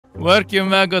Work, you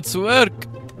maggots, work!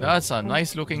 That's a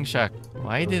nice looking shack.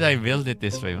 Why did I build it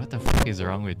this way? What the fuck is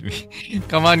wrong with me?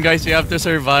 Come on, guys, we have to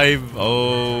survive.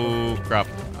 Oh, crap.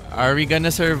 Are we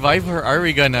gonna survive or are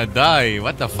we gonna die?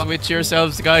 What the fuck with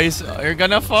yourselves, guys? You're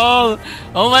gonna fall.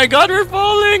 Oh my god, we're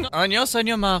falling. Anyo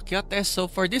mga kyates. So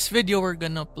for this video, we're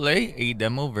gonna play a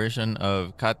demo version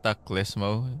of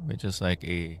Cataclismo, which is like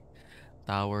a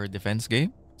tower defense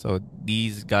game. So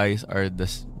these guys are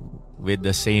with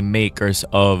the same makers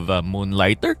of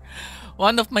Moonlighter,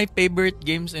 one of my favorite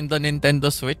games in the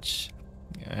Nintendo Switch.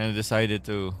 And I decided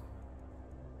to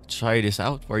try this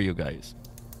out for you guys.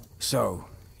 So,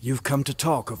 you've come to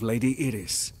talk of Lady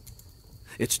Iris.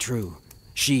 It's true,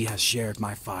 she has shared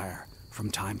my fire from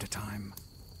time to time.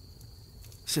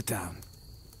 Sit down,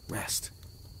 rest.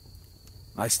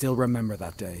 I still remember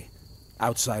that day,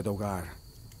 outside Ogar.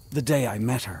 The day I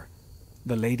met her,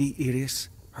 the Lady Iris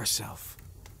herself.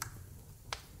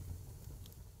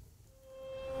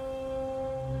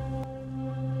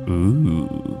 Ooh.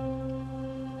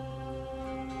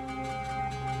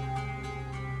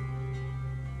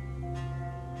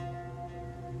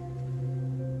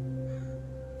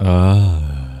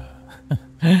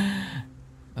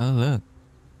 Oh, look.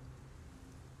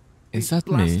 Is that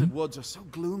me? These blasted woods are so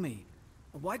gloomy.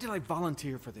 Why did I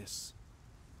volunteer for this?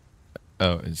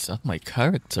 Oh, is that my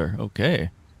character?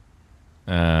 Okay.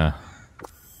 Camera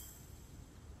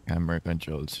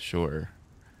controls, sure.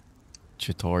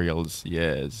 Tutorials,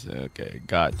 yes. Okay,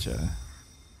 gotcha.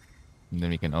 And then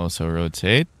we can also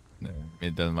rotate.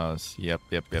 Middle mouse, yep.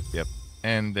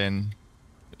 And then,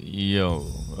 yo,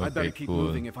 okay, I'd better keep cool.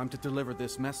 moving if I'm to deliver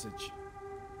this message.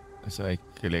 So I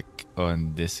click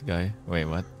on this guy. Wait,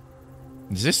 what?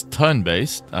 Is this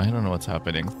turn-based? I don't know what's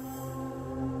happening.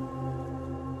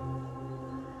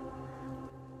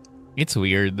 It's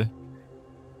weird.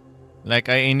 Like,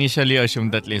 I initially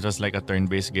assumed that it was like a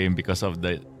turn-based game because of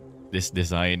this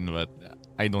design, but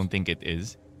I don't think it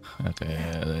is. Okay,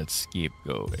 let's keep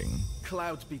going.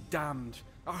 Clouds be damned.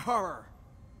 A horror.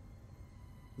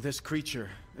 This creature,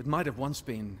 it might have once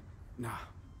been... Nah,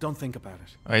 don't think about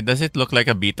it. Alright, does it look like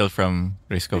a beetle from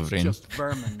Risk of Rain? It's just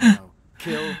vermin now.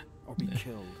 Kill or be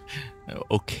killed.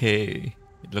 Okay.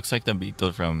 It looks like the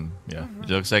beetle from... Yeah, it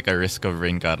looks like a Risk of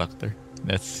Rain character.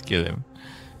 Let's kill him.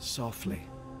 Softly.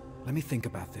 Let me think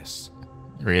about this.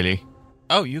 Really?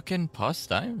 Oh, you can pause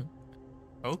time?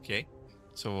 Okay.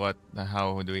 So what?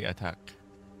 How do we attack?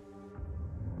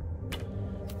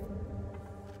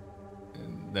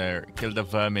 There, kill the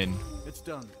vermin. It's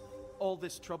done. All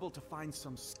this trouble to find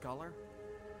some scholar?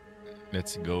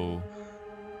 Let's go.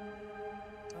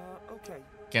 Okay.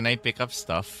 Can I pick up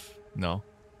stuff? No.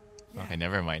 Yeah. Okay,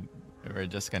 never mind. We're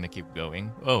just gonna keep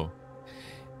going. Oh.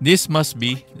 This must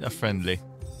be a friendly.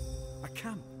 A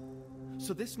camp.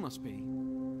 So this must be...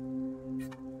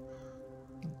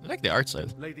 I like the art style.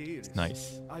 Lady Iris.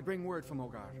 Nice. I bring word from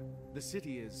Ogar. The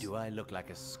city is... Do I look like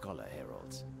a scholar,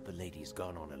 Herald? The lady's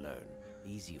gone on alone.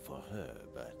 Easy for her,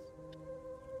 but...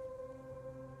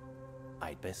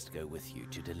 I'd best go with you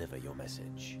to deliver your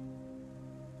message.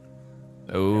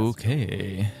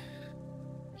 Okay.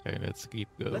 Okay, let's keep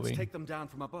going. Let's take them down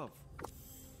from above.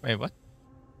 Wait, what?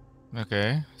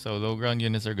 Okay, so low ground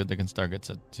units are good against targets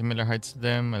at similar heights to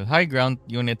them, while high ground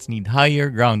units need higher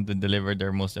ground to deliver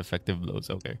their most effective blows.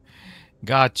 Okay,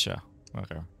 gotcha.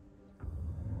 Okay.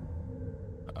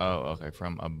 Oh, okay,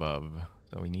 from above.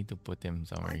 So we need to put him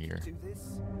somewhere here. Do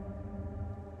this.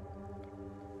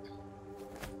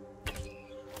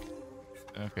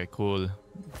 Okay, cool.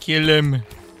 Kill him.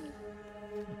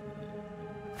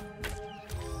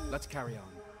 Let's carry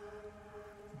on.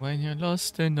 When you're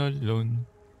lost and alone,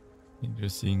 and you're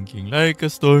sinking like a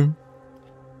storm,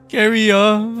 carry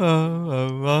on.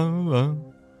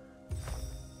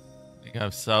 We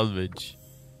have salvage.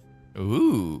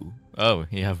 Ooh. Oh,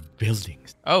 you have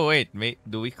buildings. Oh, wait.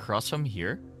 Do we cross from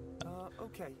here?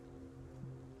 Okay.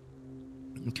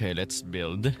 Okay, let's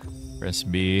build. Press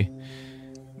B.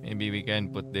 Maybe we can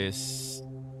put this...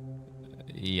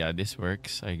 Yeah, this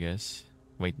works, I guess.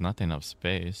 Wait, not enough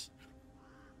space.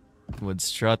 Wood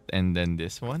strut and then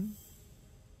this one.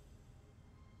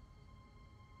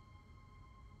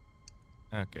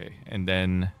 Okay, and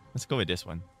then let's go with this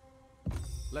one.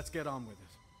 Let's get on with it.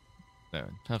 There.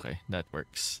 Okay, that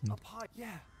works. Up high.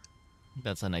 Yeah,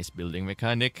 That's a nice building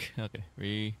mechanic. Okay,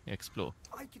 we explore.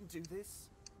 I can do this.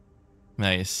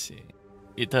 Nice.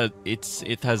 It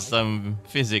has some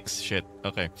physics shit.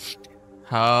 Okay.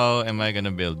 How am I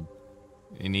gonna build?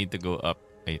 You need to go up,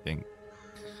 I think.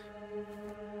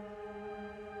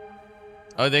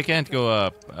 Oh, they can't go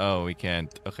up. Oh, we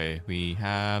can't. Okay, we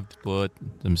have to put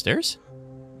some stairs?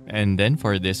 And then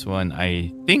for this one,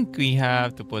 I think we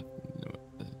have to put...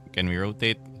 Can we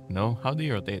rotate? No? How do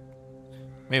you rotate?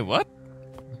 Wait, what?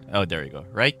 Oh, there we go.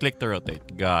 Right click to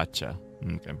rotate. Gotcha.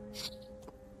 Okay.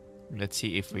 Let's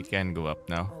see if we can go up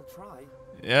now. I'll try.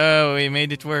 Yeah, we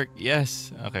made it work.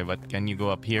 Yes. Okay, but can you go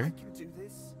up here? I can do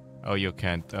this. Oh, you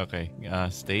can't. Okay.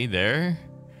 Stay there.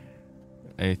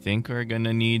 I think we're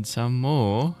gonna need some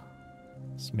more.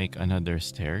 Let's make another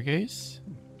staircase.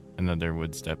 Another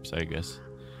wood steps, I guess.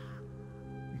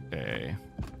 Okay.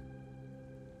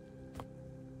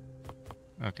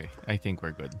 Okay, I think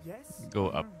we're good. Yes? Go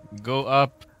up. Go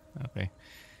up. Okay.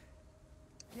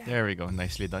 Yeah. There we go.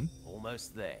 Nicely done.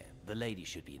 Almost there. The lady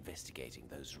should be investigating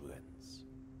those ruins.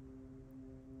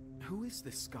 Who is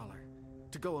this scholar?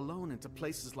 To go alone into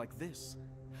places like this?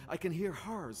 I can hear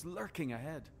horrors lurking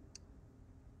ahead.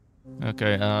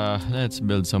 Okay, let's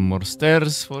build some more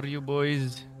stairs for you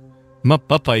boys.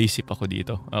 Mapapaisip ako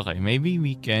dito. Okay, maybe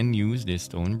we can use this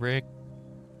stone brick.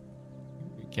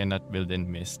 We cannot build in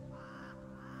mist.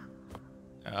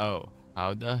 Oh,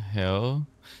 how the hell?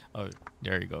 Oh,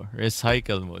 there you go.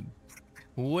 Recycle mode.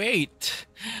 Wait!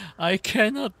 I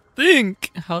cannot think!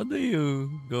 How do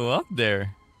you go up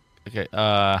there? Okay,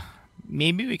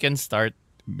 maybe we can start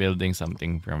building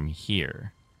something from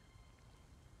here.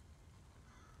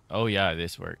 Oh yeah,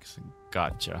 this works.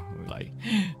 Gotcha. Like,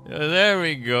 there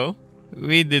we go.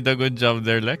 We did a good job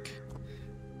there, Lek.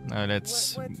 Now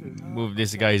let's move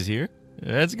these guys here.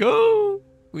 Let's go!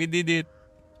 We did it.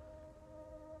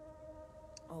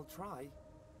 I'll try.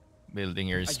 Building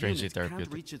here is strangely can't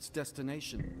therapeutic. reach its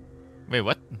destination. Wait,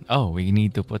 what? Oh, we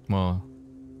need to put more...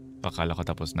 Akala ko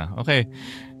tapos na. Okay.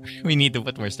 We need to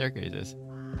put more staircases.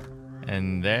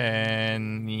 And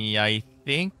then... Yeah, I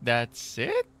think that's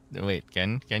it? Wait,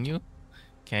 can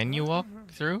you walk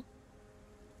through?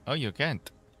 Oh, you can't.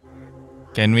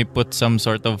 Can we put some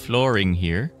sort of flooring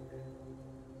here?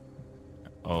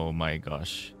 Oh my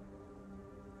gosh.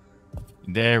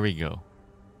 There we go.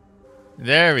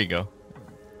 There we go.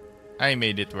 I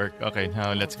made it work. Okay,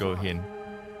 now let's go in.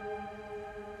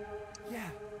 Yeah.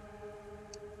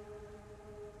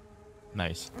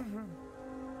 Nice.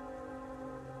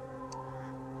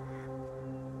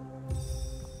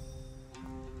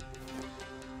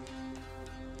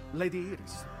 Lady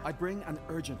Iris, I bring an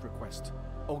urgent request.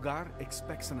 Ogar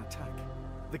expects an attack.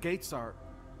 The gates are...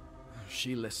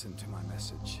 She listened to my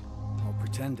message. Or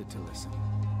pretended to listen.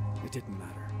 It didn't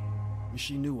matter.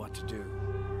 She knew what to do.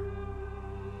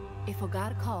 If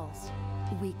Ogar calls,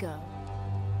 we go.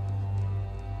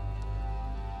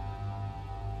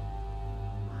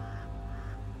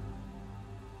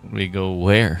 We go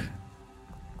where?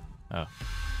 Oh.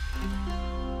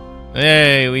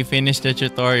 Hey, we finished the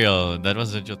tutorial. That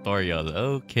was the tutorial.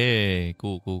 Okay,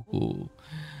 cool.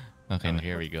 Okay, now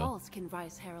here we go. Falls can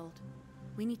rise, Herald.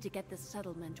 We need to get this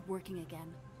settlement working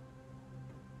again.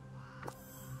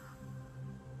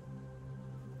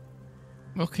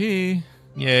 Okay.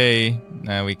 Yay.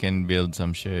 Now we can build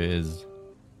some shiz.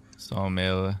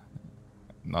 Sawmill.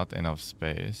 Not enough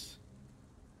space.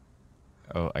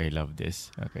 Oh, I love this.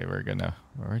 Okay, we're gonna...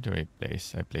 Where do I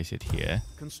place? I place it here.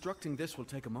 Constructing this will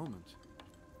take a moment.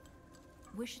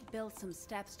 We should build some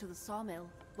steps to the sawmill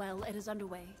while it is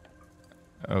underway.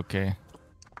 Okay.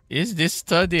 Is this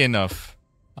sturdy enough?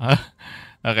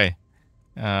 Okay.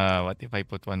 What if I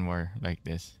put one more like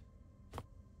this?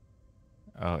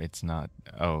 Oh, it's not.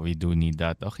 Oh, we do need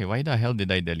that. Okay, why the hell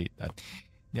did I delete that?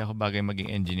 Hindi ako bagay maging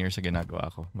engineer sa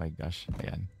ginagawa ko. My gosh.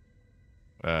 Ayan.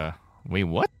 Wait,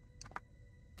 what?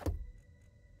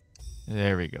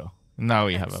 There we go. Now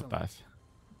we have a path.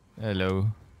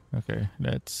 Hello. Okay,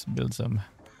 let's build some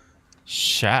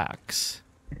shacks.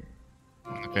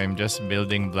 Okay, I'm just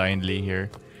building blindly here.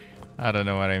 I don't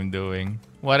know what I'm doing.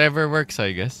 Whatever works,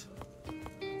 I guess.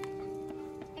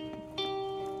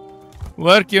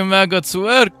 Work, you maggots,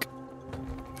 work!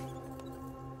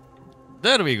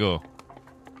 There we go.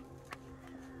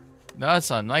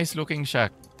 That's a nice looking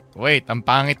shack. Wait, ang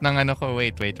pangit ng ano ko.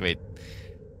 Wait.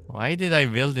 Why did I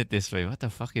build it this way? What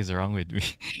the fuck is wrong with me?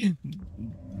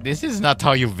 This is not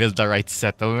how you build the right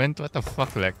settlement. What the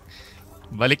fuck, like?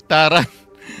 Baliktaran.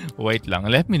 Wait lang.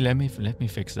 Let me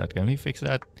fix that. Can we fix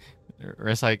that?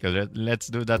 Recycle. Let's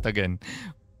do that again.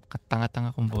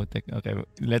 Katanga-tanga kong botek. Okay,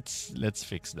 let's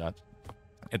fix that.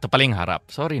 Ito pala yung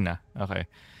harap. Sorry na. Okay.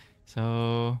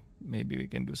 So, maybe we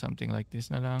can do something like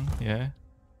this na lang. Yeah.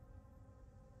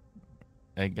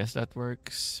 I guess that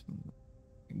works.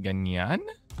 Ganyan?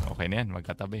 Okay na yan.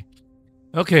 Magkatabi.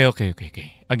 Okay.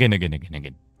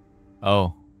 Again.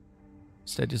 Oh.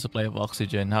 Steady supply of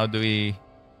oxygen. How do we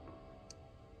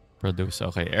produce?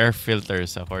 Okay. Air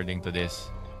filters according to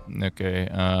this. Okay.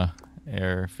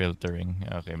 Air filtering.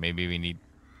 Okay, maybe we need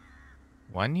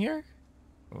one here?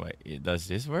 Wait,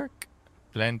 does this work?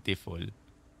 Plentiful.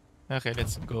 Okay,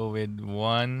 let's go with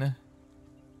one.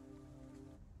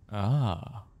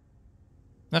 Ah.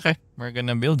 Okay, we're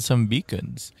gonna build some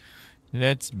beacons.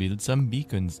 Let's build some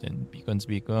beacons then. Beacons,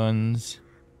 beacons.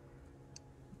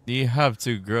 They have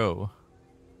to grow.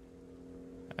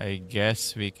 I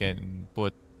guess we can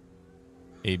put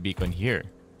a beacon here.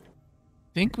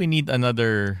 I think we need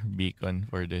another beacon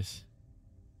for this.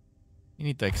 We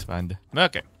need to expand.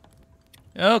 Okay.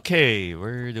 Okay,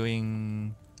 we're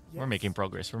making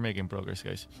progress. We're making progress,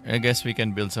 guys. I guess we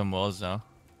can build some walls now.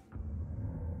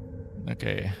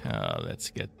 Okay, let's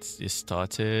get this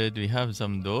started. We have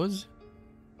some doors.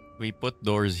 We put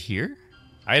doors here.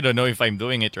 I don't know if I'm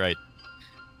doing it right.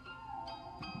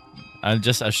 I'll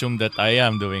just assume that I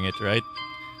am doing it right.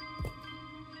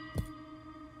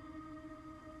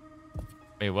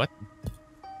 Wait, what?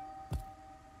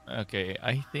 Okay,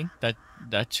 I think that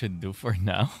should do for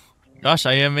now. Gosh,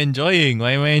 I am enjoying.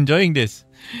 Why am I enjoying this?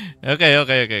 Okay.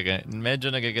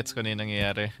 Medyo nagigets ko na yung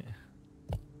nangyayari.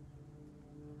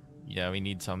 Yeah, we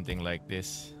need something like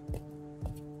this.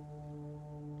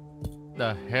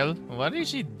 The hell? What is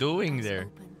she doing there?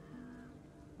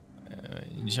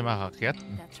 Hindi siya makakakyat?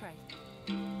 That's right.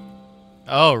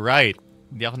 Oh, right.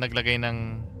 Hindi ako naglagay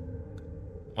ng...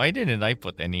 Why didn't I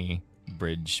put any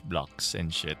bridge blocks and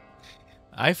shit?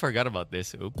 I forgot about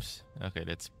this. Oops. Okay,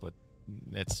 let's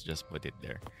just put it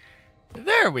there.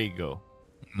 There we go.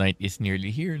 Night is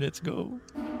nearly here. Let's go.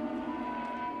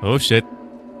 Oh shit.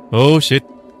 Oh shit.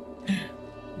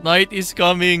 Night is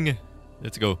coming.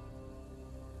 Let's go.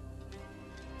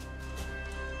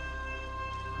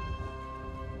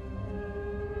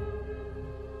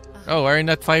 Oh, why are you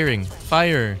not firing?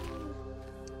 Fire.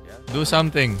 Do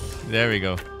something. There we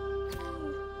go.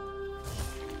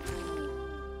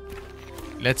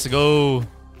 Let's go.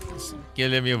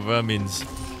 Kill him, you vermins.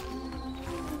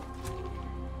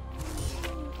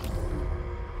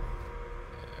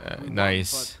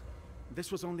 Nice. But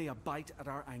this was only a bite at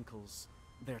our ankles.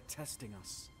 They're testing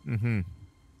us. Mm-hmm.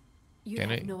 You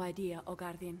have no idea, O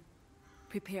Guardian.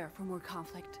 Prepare for more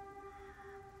conflict.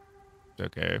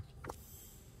 Okay.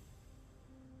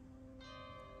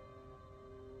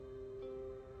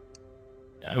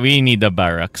 We need a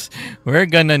barracks. We're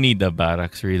gonna need a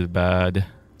barracks real bad.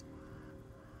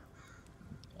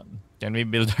 Can we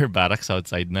build our barracks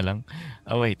outside na lang?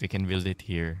 Oh wait, we can build it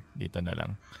here. Dito na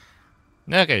lang.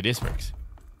 Okay, this works.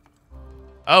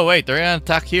 Oh wait, they're gonna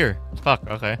attack here. Fuck,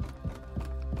 okay.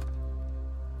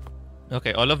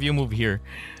 Okay, all of you move here.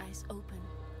 Eyes open.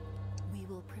 We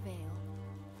will prevail.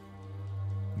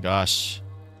 Gosh.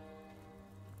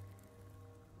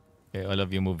 Okay, all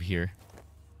of you move here.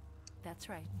 That's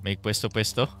right. Make puesto.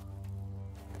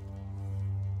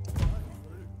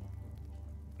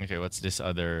 Okay, what's this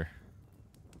other...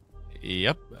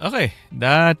 Yep. Okay,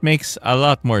 that makes a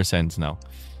lot more sense now.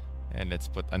 And let's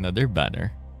put another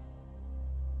banner.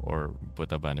 Or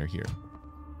put a banner here.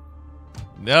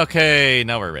 Okay,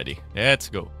 now we're ready. Let's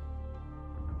go.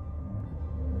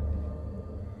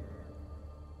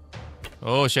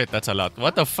 Oh shit, that's a lot.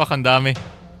 What the fuck, ang dami.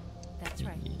 That's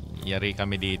right. Yari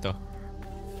kami dito.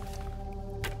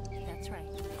 That's right.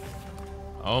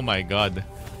 Oh my god.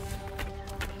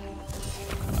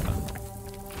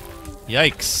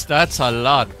 Yikes, that's a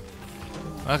lot.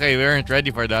 Okay, we weren't ready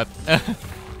for that.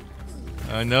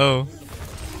 Oh no.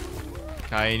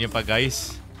 Kaya niyo pa,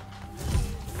 guys.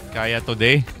 Kaya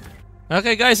today.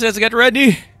 Okay, guys, let's get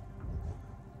ready.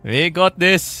 We got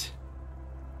this.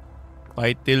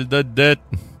 Fight till the death.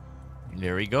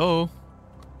 There we go.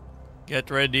 Get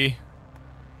ready.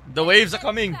 The waves are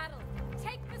coming.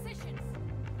 Take positions.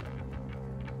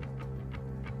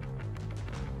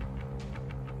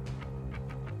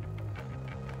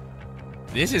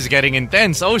 This is getting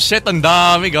intense. Oh shit, ang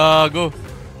dami, gago.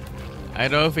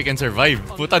 I don't know if we can survive.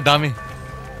 Puta, dami.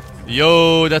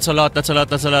 Yo, that's a lot.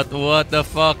 What the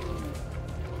fuck?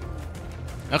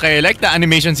 Okay, I like the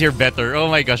animations here better. Oh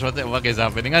my gosh, what is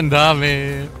happening? Ang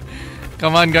dami.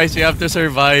 Come on, guys, we have to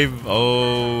survive.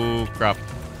 Oh, crap.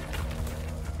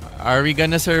 Are we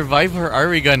gonna survive or are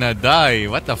we gonna die?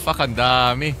 What the fuck, ang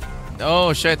dami.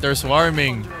 Oh shit, they're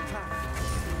swarming.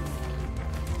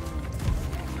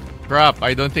 Crap,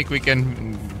 I don't think we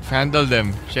can handle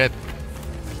them. Shit.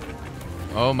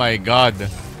 Oh my god.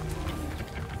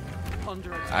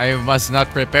 I was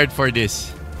not prepared for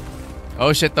this.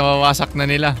 Oh shit, nawawasak na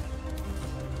nila.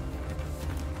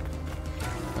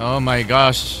 Oh my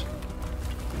gosh.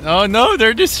 Oh no,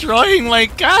 they're destroying my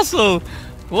castle.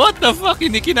 What the fuck,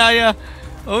 hindi kinaya.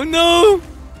 Oh no.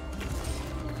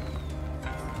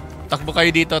 Takbo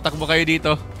kayo dito. Takbo kayo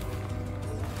dito.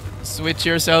 Switch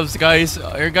yourselves, guys.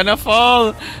 You're gonna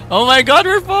fall. Oh my god,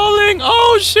 we're falling.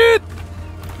 Oh, shit.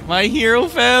 My hero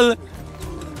fell.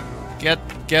 Get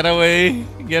away.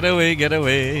 Get away. Get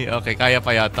away. Okay, kaya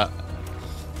pa yata.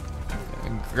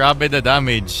 Grabe the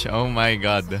damage. Oh my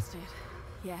god.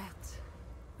 Yet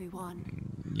we won.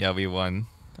 Yeah, we won.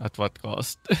 At what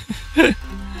cost?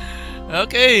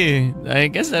 Okay, I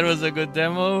guess that was a good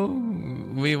demo.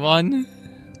 We won.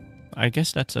 I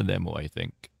guess that's a demo, I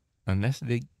think. Unless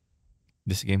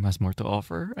this game has more to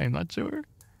offer, I'm not sure.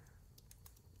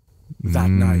 That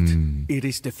night,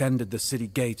 Iris defended the city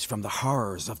gates from the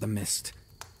horrors of the mist.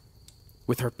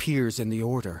 With her peers in the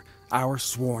Order, our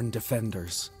sworn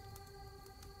defenders.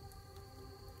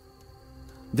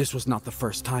 This was not the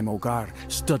first time Ogar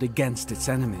stood against its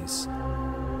enemies.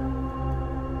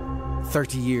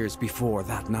 30 years before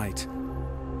that night,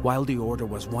 while the Order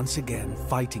was once again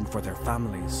fighting for their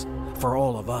families, for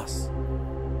all of us,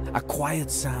 a quiet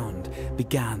sound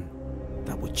began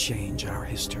that would change our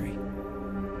history.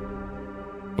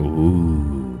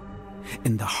 Ooh.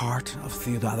 In the heart of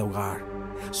Ciudad Ogar,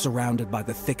 surrounded by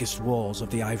the thickest walls of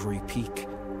the Ivory Peak,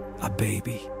 a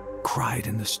baby cried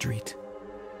in the street.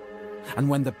 And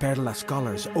when the Perla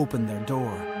scholars opened their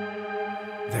door,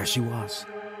 there she was.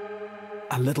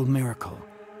 A little miracle,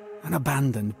 an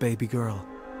abandoned baby girl.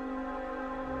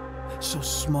 So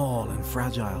small and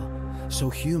fragile, so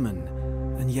human,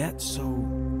 and yet so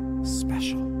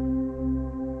special.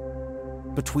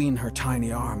 Between her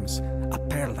tiny arms, a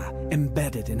perla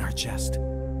embedded in her chest.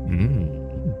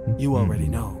 You already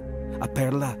know, a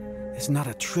perla is not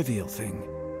a trivial thing.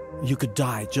 You could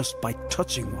die just by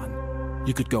touching one.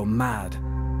 You could go mad,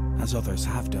 as others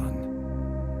have done.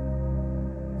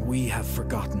 We have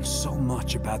forgotten so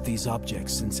much about these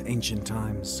objects since ancient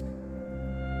times.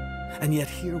 And yet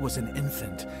here was an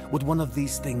infant with one of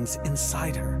these things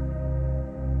inside her.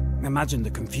 Imagine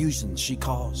the confusion she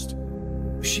caused.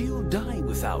 She'll die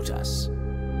without us.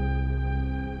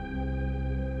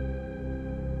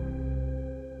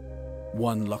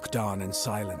 One looked on in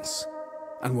silence,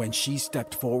 and when she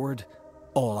stepped forward,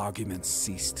 all arguments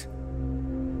ceased.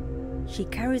 She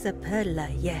carries a perla,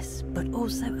 yes, but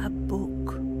also a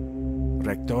book.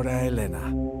 Rectora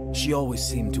Elena. She always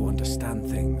seemed to understand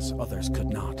things others could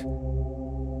not.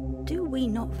 Do we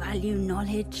not value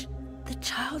knowledge? The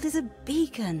child is a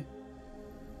beacon.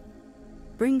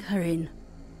 Bring her in.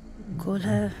 Call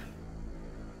her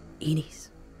Iris.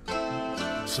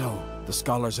 So, the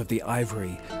scholars of the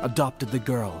Ivory adopted the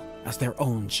girl as their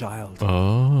own child.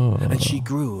 Oh. And she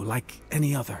grew like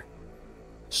any other.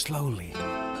 Slowly,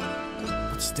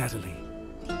 but steadily.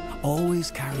 Always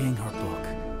carrying her book,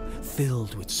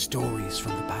 filled with stories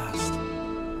from the past.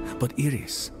 But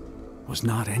Iris was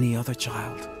not any other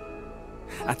child.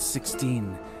 At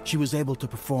 16, she was able to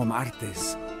perform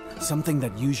artes, something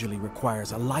that usually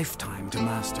requires a lifetime to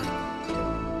master.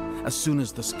 As soon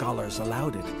as the scholars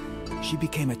allowed it, she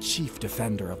became a chief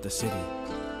defender of the city.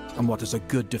 And what does a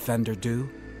good defender do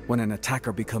when an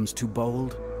attacker becomes too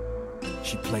bold?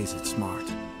 She plays it smart.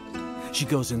 She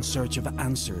goes in search of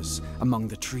answers among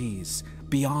the trees,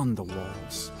 beyond the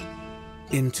walls,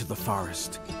 into the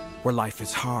forest, where life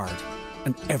is hard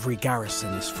and every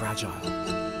garrison is fragile.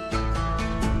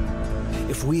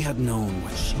 If we had known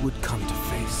what she would come to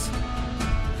face,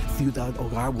 Ciudad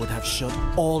Ogar would have shut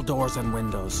all doors and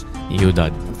windows.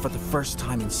 Ciudad. And for the first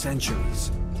time in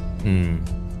centuries,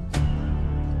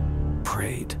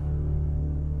 prayed.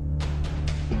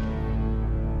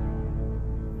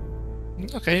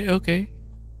 Okay.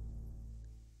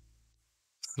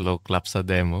 Slow clap sa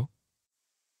demo.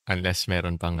 Unless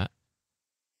meron pa nga.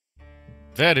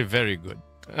 Very, very good.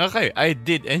 Okay, I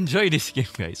did enjoy this game,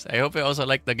 guys. I hope you also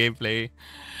liked the gameplay.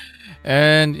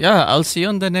 And yeah, I'll see you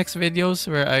on the next videos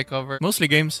where I cover mostly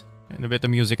games and a bit of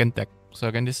music and tech. So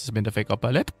again, this has been the Fake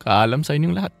Oppa. Paalam sa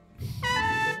inyong lahat.